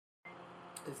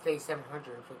It's day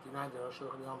 759.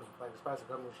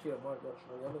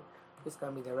 This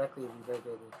got me directly and very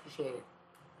greatly appreciated.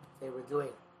 They were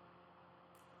doing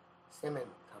Simon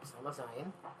Tav Samazayin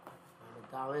and a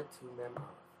dollar to Mem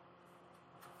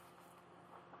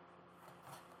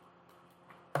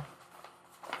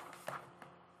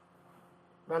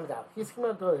Mamdal. He's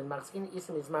coming to it. Maxkin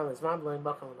Isim is Mam is Mam blowing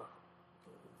Bakam.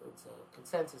 It's a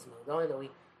consensus mode. Only that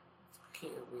we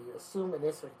assume in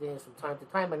this continues from time to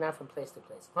time, but not from place to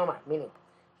place. Homar, meaning,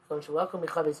 welcome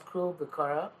Michabis Kru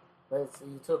Bikara, but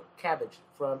you took cabbage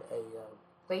from a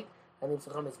plate, and it's a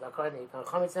chametz bakara, and you found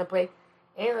chametz on a plate,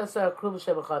 and also Kru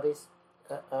B'Shem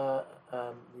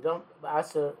you don't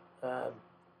answer. No,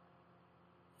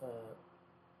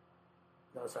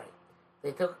 sorry.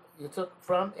 You took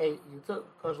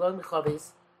Konshlo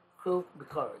Michabis Kru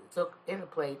Bikara. You took in a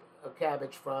plate of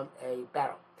cabbage from a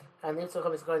barrel. And then you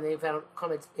found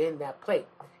chametz in that plate.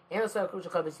 And also,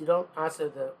 you don't answer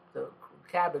the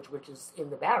cabbage which is in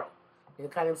the barrel. You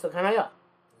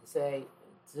say,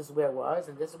 this is where it was,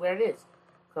 and this is where it is.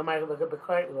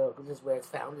 This is where it's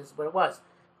found, this is where it was.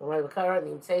 And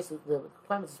you say, so the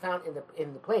chametz is found in the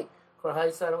plate. It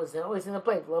was always in the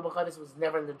plate. The was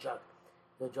never in the jug,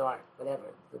 the jar,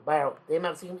 whatever, the barrel. We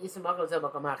don't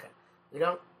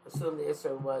assume the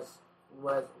Isser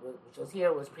which was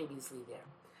here, was previously there.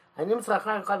 But you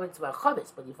find later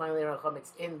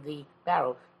chametz in the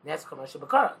barrel, then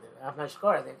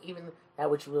even that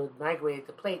which will migrate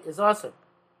the plate is also.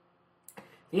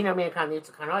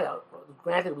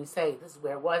 Granted, we say this is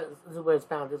where it was, this is where it's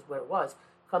found, this is where it was.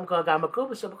 But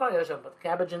the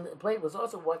cabbage in the plate was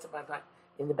also once upon a time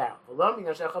in the barrel. We don't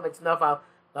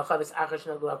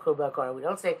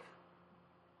say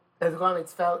that the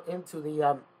chametz fell into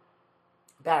the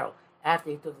barrel after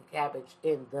he took the cabbage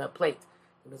in the plate.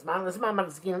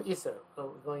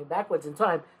 Going backwards in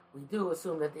time, we do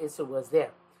assume that the Isser was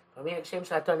there. They said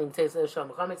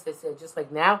just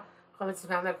like now, chametz is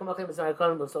found that was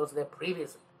also there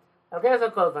previously. This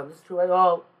is true at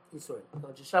all Issurim.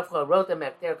 Wrote them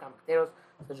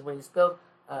such as when you spilled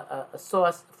a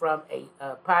sauce from a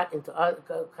pot into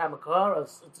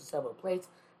several plates,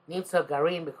 Nimtza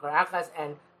garin b'karachas,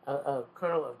 and a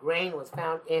kernel of grain was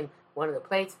found in one of the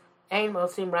plates. Ein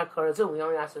mosim rak karazu. We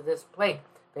only answer this plate.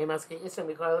 We don't assume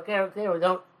the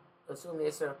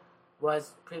Isser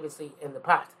was previously in the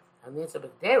pot. And the Isser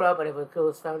b'kedera, but if it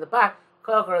was found in the pot,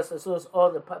 all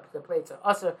the plates are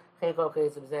also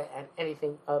and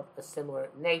anything of a similar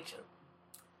nature.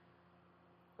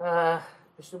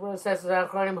 Mishnah Berurah says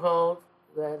that the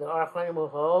Achronim will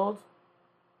hold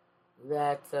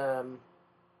that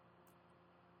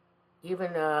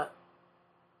even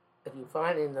if you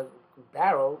find in the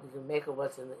barrel, you can make it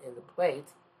what's in the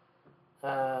plate.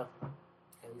 And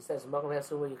he says,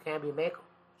 where you can be a maker,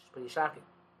 which is pretty shocking.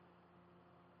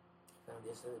 Found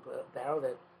this in the barrel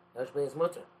that Noshbei is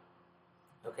mutter.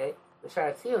 Okay? The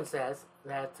Shara Tzion says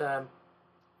that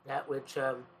that which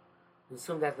we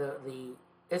assume that the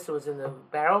Isser was in the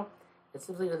barrel. It's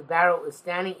simply that the barrel is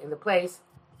standing in the place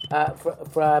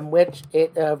from which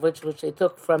which they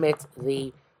took from it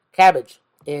the cabbage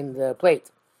in the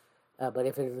plate. But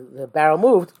if the barrel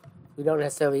moved, we don't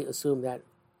necessarily assume that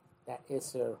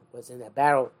Isser was in that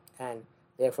barrel, and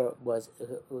therefore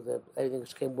everything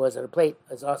which was on the plate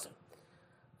is awesome.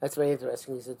 That's very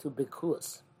interesting. These are two big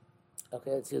kulas.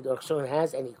 Okay, let's see if the Aruch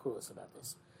has any kulas about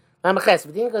this.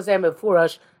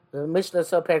 The Mishnah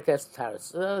so periktes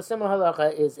taros. The similar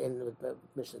halacha is in the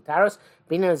Mishnah taros.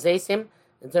 Bina zaysim,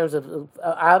 in terms of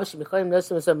avish mikoyim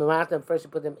nosim so mamatam. First you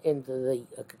put them into the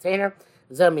container.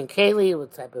 Zamin keli,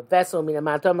 what type of vessel? Mina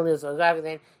matam then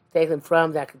you take them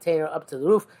from that container up to the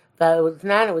roof. But with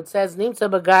Nana, it says nimtza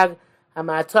bagag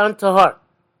hamaton tahor.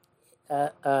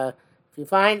 If you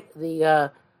find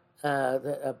the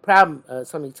problem,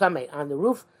 something tame on the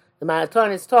roof, the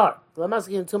maraton is tar. But don't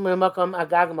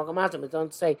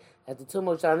say that the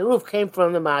tumor which on the roof came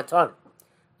from the maraton.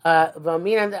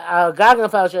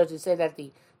 You say that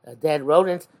the dead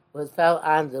rodent fell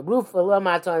on the roof, but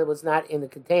it was not in the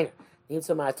container. But if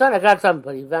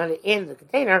you found it in the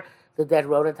container, the dead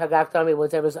rodent,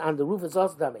 whatever is on the roof is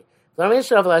also tummy. We don't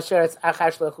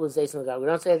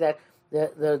say that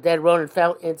the dead rodent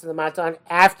fell into the maraton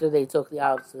after they took the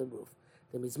olives to the roof.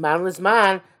 The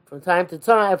mizman from time to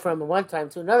time, from one time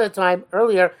to another time,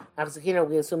 earlier, we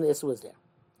assume the Isser was there.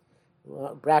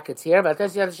 Well, brackets here, but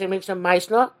what's the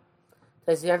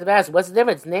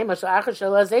difference? Name Why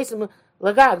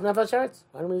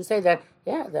don't we say that?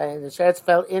 Yeah, the shirts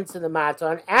fell into the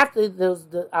maraton after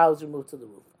the olives were moved to the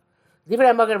roof.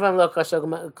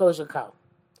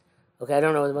 Okay, I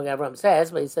don't know what the Mogen Avram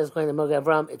says, but he says according to Mogen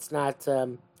Avram, it's not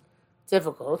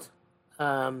difficult.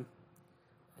 Um,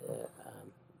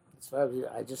 as far as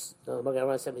I just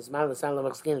everyone said he's man the sound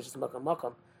of skin is just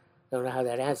makom. Don't know how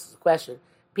that answers the question.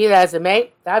 Peter has a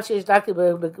mate. There's a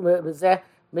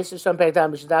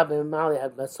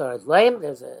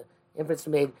inference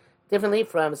made differently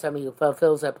from somebody who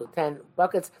fills up with 10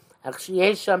 buckets. There are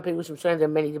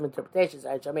many different interpretations.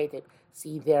 I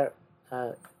see there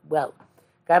well.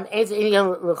 Also,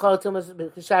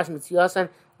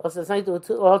 it's not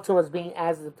all tumas being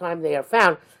as of the time they are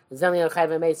found.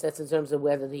 That's in terms of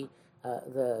whether the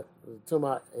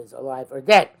tuma is alive or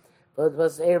dead. But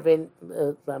was Ervin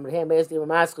Lamrhem the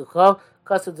Mask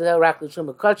Costa de Raklu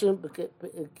Chuma Kachim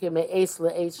Kime Ace La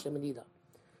Ace Shemanida.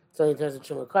 So in terms of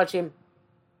Chuma Kachim,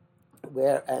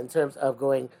 where in terms of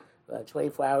going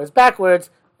 24 hours backwards,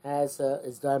 as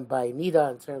is done by Nida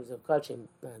in terms of Kachim,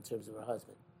 in terms of her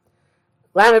husband.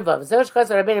 Lamed Vav. So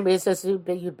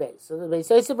the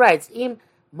Beisosif writes, Im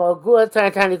Mogua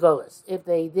Taratani Golas. If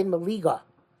they did Maliga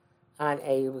on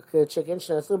a chicken,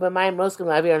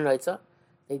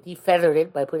 they defeathered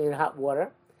it by putting it in hot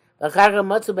water. And they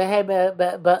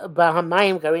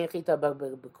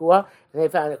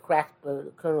found a cracked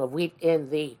kernel of wheat in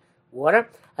the water.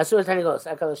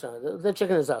 The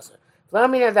chicken is also. We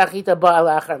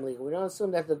don't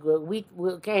assume that the wheat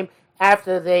came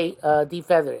after they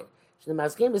defeathered it. The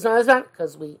maskim is not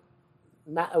because we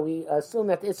assume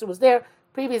that the issue was there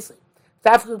previously.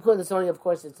 It's only, of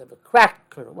course, it's of a cracked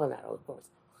kernel. Well, not of course.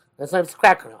 That's not a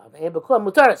cracked kernel. But if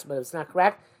it's not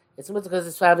cracked, it's because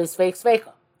it's probably fake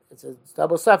sveka. It's a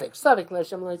double suffix.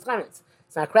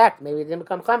 It's not cracked. Maybe it didn't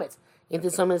become chametz.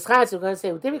 Into some of the chametz, we're going to say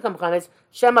it did become chametz.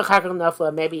 Shema chakram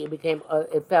nafla. Maybe it became.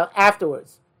 It fell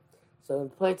afterwards. So in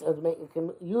point of you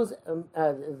can use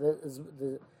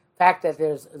the fact that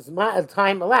there's a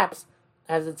time elapsed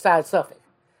as its side suffix.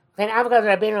 Then avogad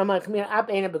rabbeinu amar kamir ap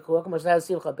ena bekuach mosal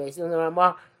simcha base. Even the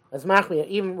Ramah was machmir,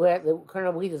 even where the kernel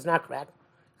of wheat is not cracked.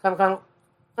 Also,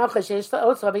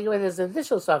 there's an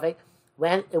additional suffix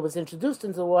when it was introduced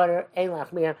into the water. Ein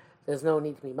lachmir. There's no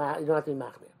need to be. You don't have to be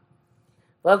machmir.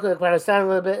 Welcome to Kvarastan a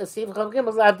little bit. Simcha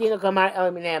gimel lavdina kamar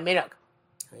eliminei minhag.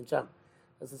 And jump.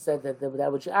 As I said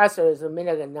that which you answer is a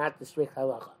minhag and not the strict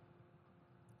halacha.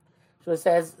 So it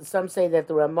says, some say that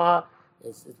the Ramah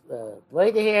is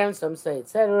void here, and some say,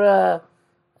 etc.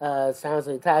 Sounds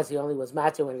like Tazi only was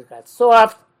matzah when it got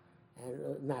soft,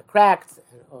 and not cracked,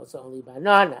 and also only by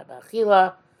non, not by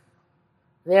chila.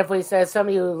 Therefore, he says,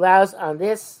 somebody who allows on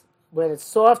this, when it's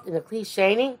soft in a kli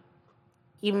sheni,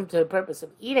 even to the purpose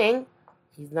of eating,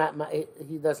 he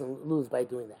doesn't lose by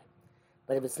doing that.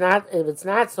 But if it's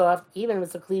not soft, even if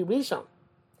it's a kli rishon,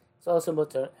 it's also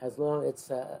mutter, as long as it's,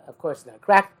 of course, not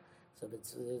cracked. So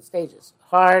it's stages: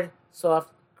 hard,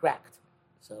 soft, cracked.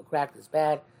 So cracked is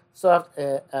bad. Soft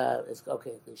is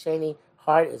okay. Sheni.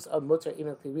 Hard is mutter,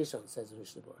 even kli rishon, says the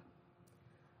Mishnah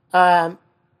Berurah.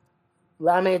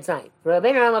 Lamed Zayin. For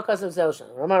Rabbeinu Rama Kosav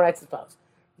Zelshan, Rama writes as follows: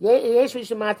 Yesh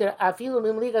mishimatir afilu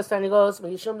mimligas tanigos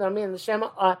miyishum darmin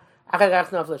l'shema achagach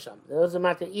naf l'sham. Those are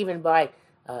matir even by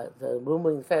the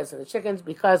removing the feathers of the chickens,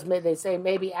 because they say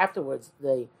maybe afterwards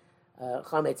the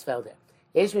chametz fell there.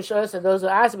 Yesh mishoros, and those who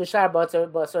ask b'shar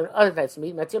basar and other types of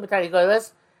meat matir b'tani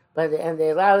goyles, and they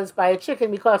allow this by a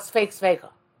chicken because it's fake sveka.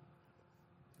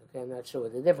 Okay, I'm not sure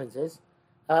what the difference is.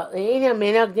 So there's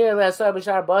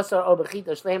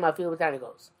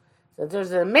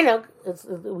a minhag,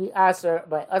 we answer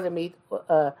by other meat,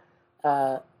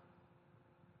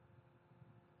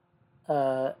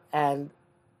 and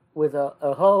with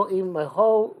a whole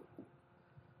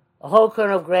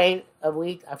kernel of grain of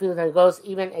wheat, I feel that it goes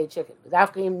even a chicken.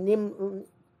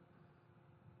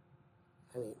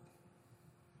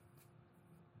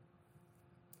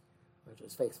 Which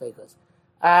was fake goes.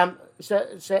 So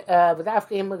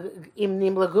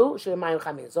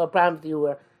problem if you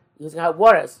were using hot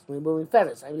waters, removing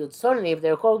feathers. I mean, certainly if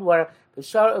they're cold water, and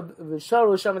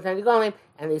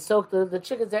they soak the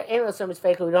chickens there, ain't no service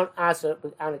fake. We don't answer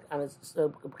on a kind of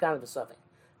a suffix.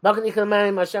 And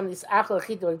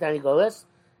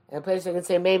a place I can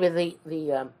say maybe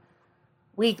the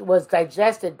wheat was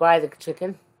digested by the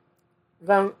chicken.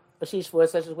 Such as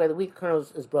where the wheat kernel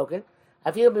is broken.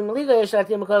 I feel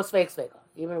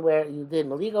even where you did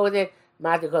maligo with it,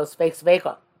 Mati calls fake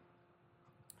sveka.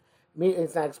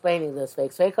 It's not explaining the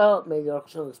fake sveka. Maybe the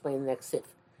Rosh will explain the next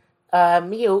sif. If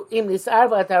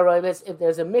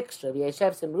there's a mixture of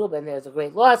Yeshevs and Reuben, there's a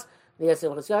great loss. And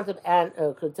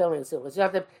curtailing Simchas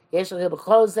Yontif, Yeshel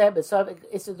Hilbechozeh B'Savik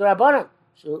Issa D'Rabbanan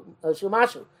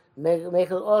Shumashu.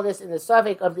 Make all this in the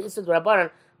Safik of the Issa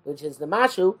D'Rabbanan, which is the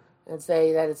Mashu, and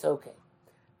say that it's okay.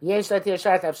 Also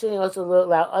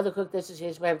allow other cooked dishes,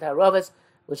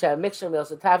 with which have a mixture of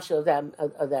also tavshil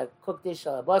of that cooked dish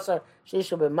of basar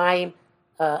shishu b'mayim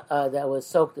that was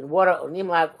soaked in water or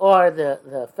nimlag, or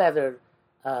the feathered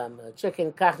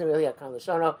chicken kachnim really akan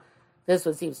l'shono. This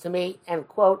what seems to me, end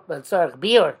quote. But tzarich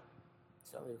biur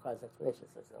certainly requires explanation.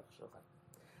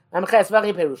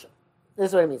 This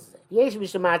is what it means to say. Yesh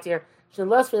b'shematir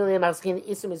shenlos v'ilei maskin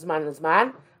isim izman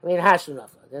izman. I mean hashu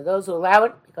nafla. There are those who allow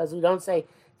it because we don't say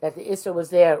that the Isser was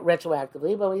there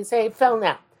retroactively, but we say it fell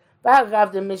now.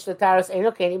 The Mishnah Taras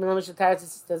Einokain, even though Mishnah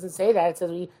Taras doesn't say that, it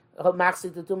says we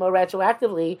maxi to Tuma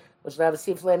retroactively, which will have a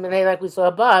sifle minay like we saw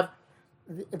above.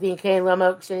 The Kain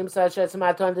Lama Kshenim Sashat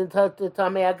Samaton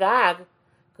Tame Agag.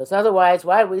 Because otherwise,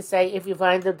 why would we say if you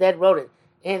find the dead rodent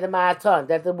in the Ma'aton,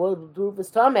 that the roof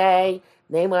is Tame,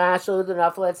 name Rashul, the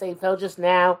Nafla, let's say he fell just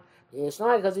now.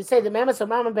 Because we say the Memes of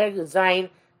Mamberg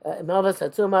Zayin, Melvas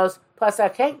Hatumos,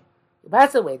 Pasakain.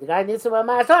 That's the way. The guy needs to have a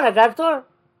Ma'aton, Agag Tor.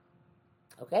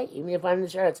 Okay, even if you find the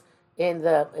shirts in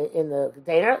the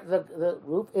container, the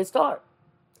roof is Tor.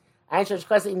 The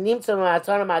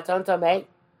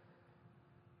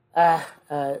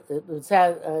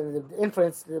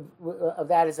inference of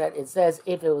that is that it says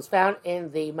if it was found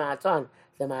in the Ma'aton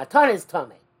is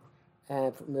Tomei.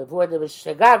 And from the word that was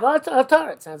Shagag, Tor.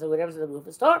 It sounds like whatever's in the roof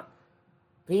is Tor.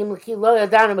 Even though we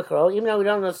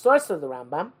don't know the source of the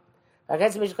Rambam,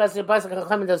 because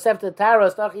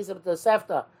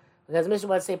Mishnah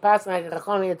would say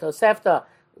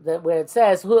where it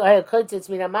says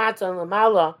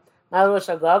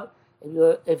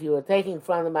if you were taking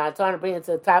from the Ma'aton and bringing it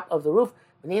to the top of the roof,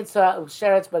 and you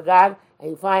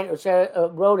find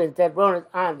a rodent, dead rodent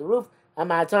on the roof, a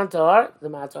Ma'aton Tor, the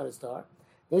Ma'aton is Tor.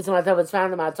 It's found in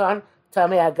the Ma'aton,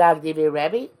 Tamei Agag Divi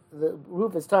Rebbe, the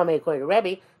roof is Tamei according to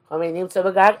Rebbe, Tamei Nimtza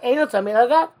Agag, Eino Tamei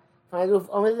Agag, find the roof,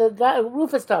 only the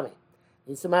roof is Tamei.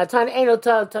 It's the Ma'aton, Eino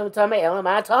Tamei, Ela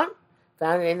Ma'aton,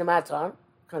 found in the Ma'aton,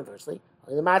 conversely,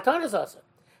 only the Ma'aton is also.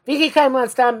 Viki Kaimon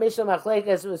Stam Mishnah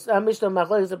Machlekes, Mishnah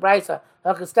Machlekes the Brisa,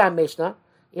 Haka Stam Mishnah,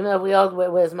 even though we all,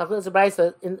 whereas Machlekes the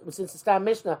Brisa, since the Stam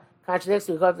Mishnah contradicts,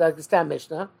 we go to the Stam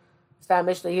Mishnah. Stam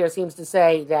Mishnah here seems to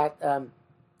say that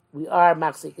we are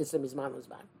Maxik Isim Izman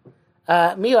Uzman.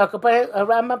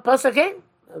 Rambam Posakin,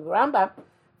 Rambam,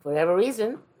 for whatever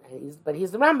reason, but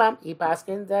he's the Rambam, he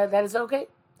paskin that is okay.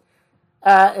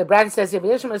 Brad says, if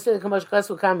Yishma is the commercial cost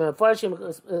will come in fortune,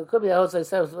 could be also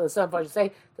some fortune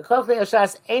say, the Kokle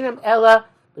Oshas Einam Ella,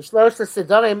 Bishlosh the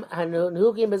Sidorim,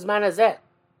 Hanuhugim Bizman Azet.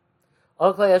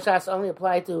 Kokle Oshas only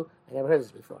apply to, I never heard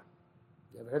this before.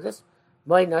 You ever heard this?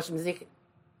 Moy Nashim Zikin,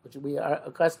 which we are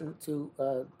accustomed to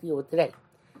deal with today.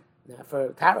 Now for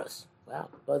Taros. Wow.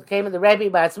 But it came in the Rebbe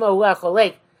by Atzmo Huach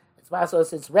Lake. It's possible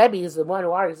since Rebbe is the one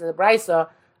who argues in the Brisa,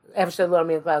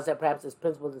 that perhaps this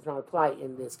principle does not apply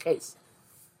in this case.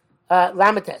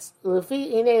 Lamites.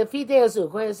 According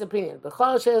to this opinion,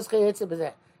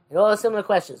 in all similar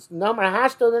questions, no more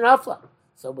hashto than hafla.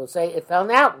 So we'll say it fell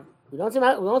now. We don't see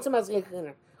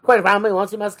maskin. According to Rambam, we won't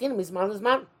see maskin. Misman is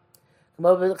man. Come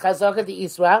over the chazaka to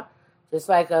Israel, just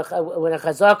like when a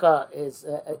chazaka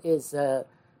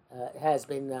has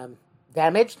been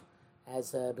damaged,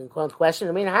 has been called into question.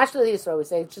 I mean, hashto to Israel, we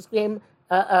say it just came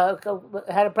had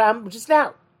a problem just now,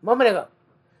 a moment ago.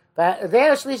 But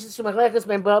there, Shlish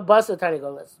been Basa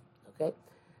Tarnigolas. Okay?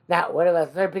 Now, what about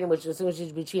the third opinion, which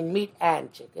distinguishes between meat and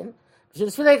chicken? It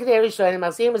holds really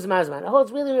Maxik Mizmazman.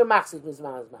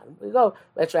 We go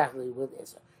retroactively with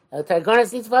this.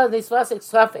 Targonis needs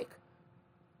suffix.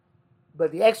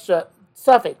 But the extra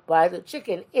suffix by the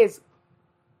chicken is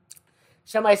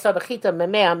Shamai Sabachita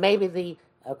Memea. Maybe the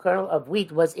kernel of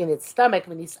wheat was in its stomach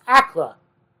when it's akla.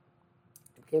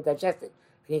 It became digested.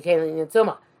 It became in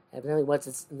tumah. Evidently, once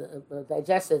it's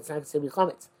digested, it's not considered to be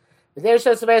chometz. But there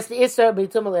shows the rest of the Issa, be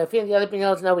tumah le'afin. The other opinion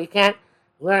holds, no, we can't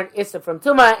learn Issa from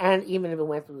tumah, and even if it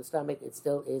went through the stomach, it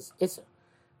still is Issa.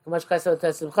 So I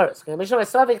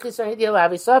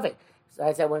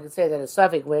said one could say that a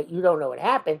suffix where you don't know what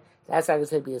happened, that's not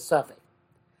considered to be a suffix.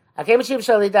 But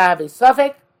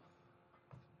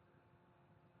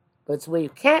it's where you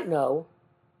can't know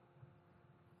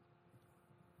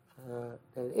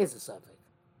that it is a suffix.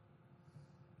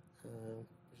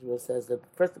 Says the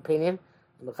first opinion,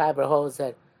 the Mechaber holds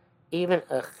that even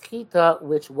a chita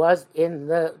which was in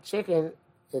the chicken,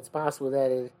 it's possible that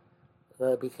it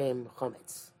became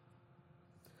chometz.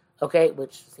 Okay,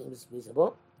 which seems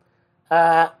reasonable.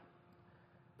 But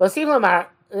Steve Lamar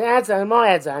adds on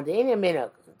the Indian minhag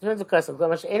in terms of custom.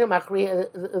 It's not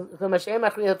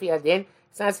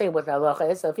saying what the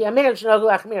halacha is. So if you have minhag shenogu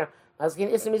achmir,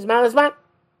 maskin isim izman izman.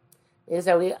 Is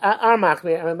that we are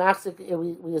machmir, and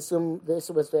we assume this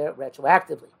was there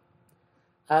retroactively.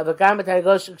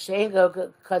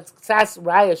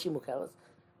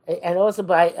 and also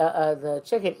by the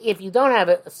chicken. If you don't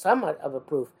have somewhat of a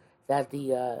proof that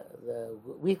the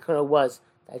wheat kernel was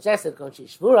digested,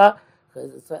 because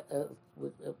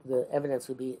the evidence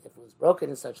would be if it was broken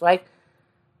and such like.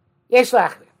 Yesh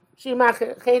lachmir. Also,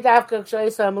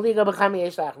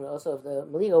 if the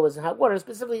maligo was in hot water,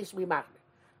 specifically it should be machmir.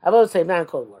 I will say not in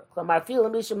cold water.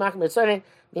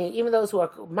 Meaning even those who are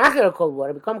machmir in cold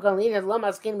water become at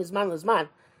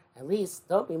least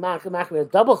don't be machmir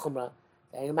double chumrah.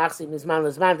 They machmir mizman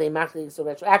lizman. They machmir so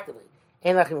retroactively.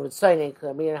 Ain't like with soining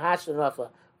mir hashon ofla.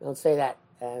 We don't say that,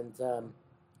 and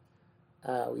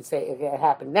we say it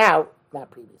happened now,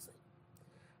 not previously.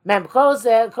 Mem that's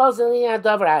in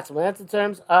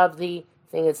terms of the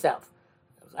thing itself,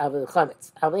 of the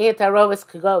chametz. Tarovis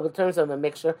could go in terms of a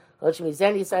mixture. So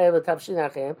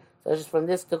just from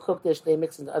this to cooked dish, they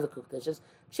mix into other cooked dishes.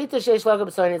 Shita sheish lagam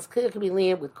b'soin. It could be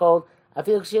lenient with cold. I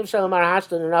feel shiv shalomar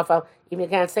hashtun enough. Even you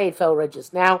can't say it fell right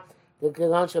just now. The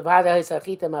gelon shavada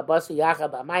hisachita mabasu yacha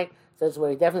b'mayim. So that's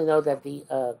where you definitely know that the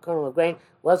kernel of grain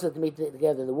was with the meat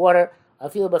together in the water. I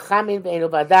feel b'chamin b'einu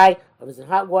badai. Or it was in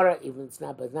hot water, even it's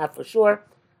not, but not for sure.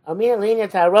 Amir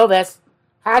lenient taroves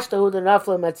hashtahu the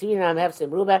nafla matzirinam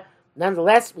hefsim ruba.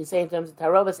 Nonetheless, we say in terms of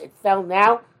taroves, it fell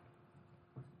now.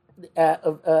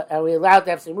 Are we allowed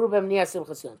to have some rubem near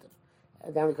simchas yontif?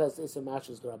 Then because it's a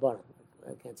mashus d'rabbanan.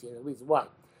 I can't see any reason why.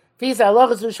 So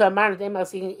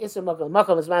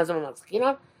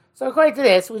according to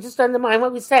this, we just undermine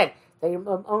what we said. That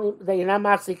you're not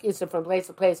machzik issa from place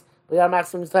to place, but you are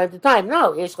machzik from time to time.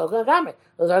 No, yesh chokah gamer.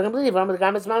 Those are going to believe. Rambam the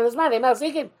gamer is man. They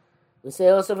machzikim. We say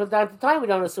also from time to time we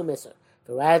don't assume issa.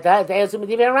 For right that they assume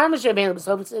the Rambam should be able to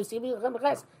solve it. As the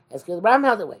Rambam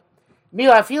held the way.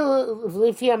 I feel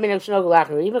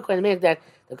even according to that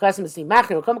the custom is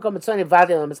machir.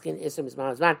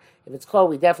 If it's cold,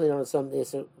 we definitely don't assume the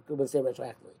issa would say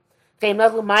retroactively. If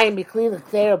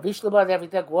you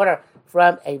take water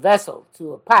from a vessel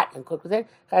to a pot and cook with it,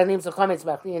 and then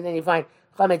you find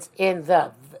chametz in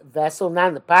the vessel, not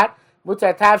in the pot.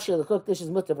 Mutar tavshil, the cooked dish is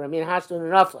mutar. But I mean hashtun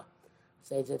and ofla.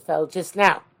 Says it fell just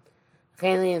now.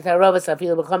 And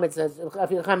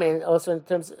also in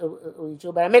terms of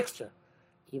about a mixture,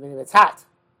 even if it's hot.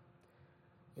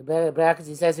 He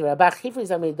says here, Rabach Chifri is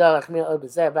amidol achmir od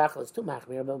bezer bach was too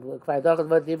machmir, but kvar dochot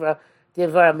vod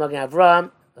divra magen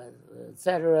Avram,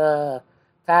 etc.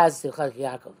 Taz Yichak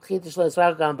Yaakov. Chita shlo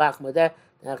Yisrael gam bach modeh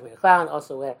nachmir clown.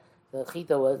 Also where the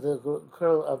chita was the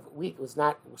kernel of wheat was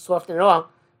not soft at all,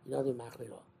 you don't do machmir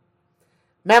at all.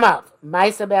 Memav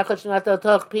ma'isa be'achad shnato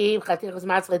toch piv chatichas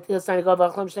matzah letil sani go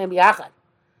v'achlom shneim b'yachad.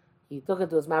 He took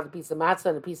into his mouth a piece of matzah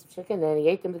and a piece of chicken, and he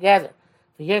ate them together.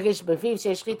 But he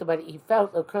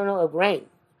felt a kernel of grain.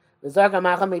 And he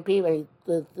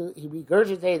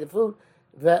regurgitated the food.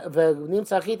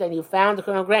 And you found the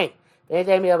kernel of grain. You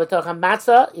don't know if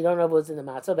it was in the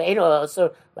matzah.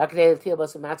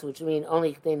 Which means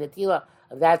only the tila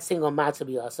of that single matzah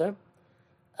be also.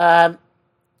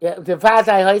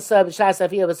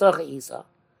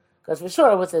 Because for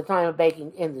sure it was the time of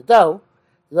baking in the dough.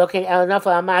 Looking at enough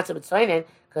of matzah b'tzoinen,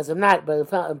 because if not, but if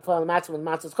the matzah when the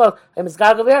matzah is cold,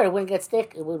 it wouldn't get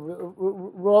stick, it would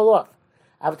roll off.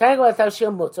 In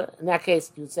that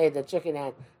case, you'd say the chicken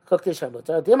and cooked dish are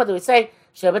mutter. The other we say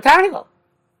shebatarnigal,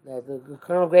 that the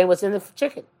kernel of grain was in the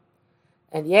chicken.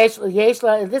 And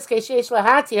yeshla in this case yeshla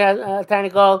hatir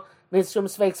tarnigal means shum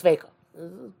sveik sveika.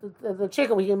 The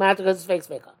chicken we can matter because it's fake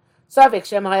sveika. Safik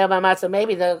shem hayam matzah.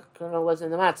 Maybe the kernel was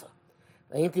in the matzah.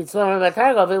 If it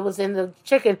was in the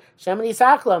chicken, Shemini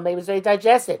Sakla, maybe it's very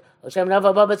digested. Or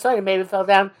Sheminova Babatsoni, maybe it fell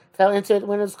into it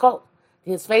when it was cold.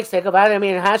 It's fake steak of either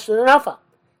mean hash to the Nafa.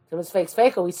 So it's fake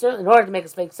steak, we certainly, in order to make a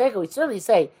fake steak, we certainly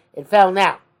say it fell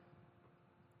now.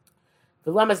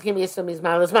 The Lamas give me some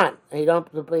Ismail, and you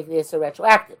don't believe this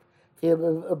retroactive.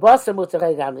 Even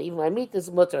my meat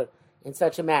is mutter in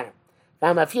such a manner.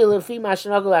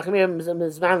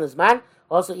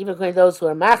 Also, even according to those who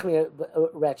are machmir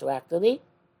retroactively,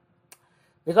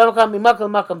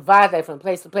 from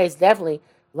place to place, definitely,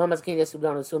 Lamas Kinnis, we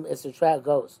don't assume it's the trail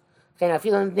goes. I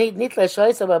feel nitla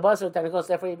choice of a boss or tentacles,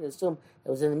 therefore, even assume it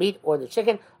was in the meat or the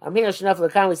chicken. Armina Shanaf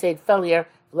Lakan, we say it fell here,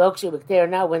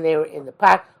 now when they were in the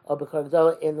pot, or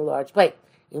Bekogdola in the large plate.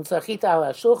 You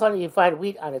find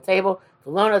wheat on the table.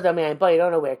 You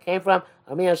don't know where it came from.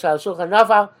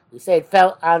 We say it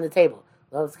fell on the table.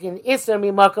 Whatever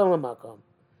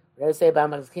we say about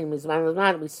Machzakim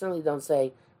Mizman, we certainly don't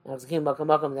say Machzakim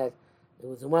Makom that it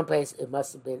was in one place, it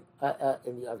must have been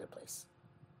in the other place.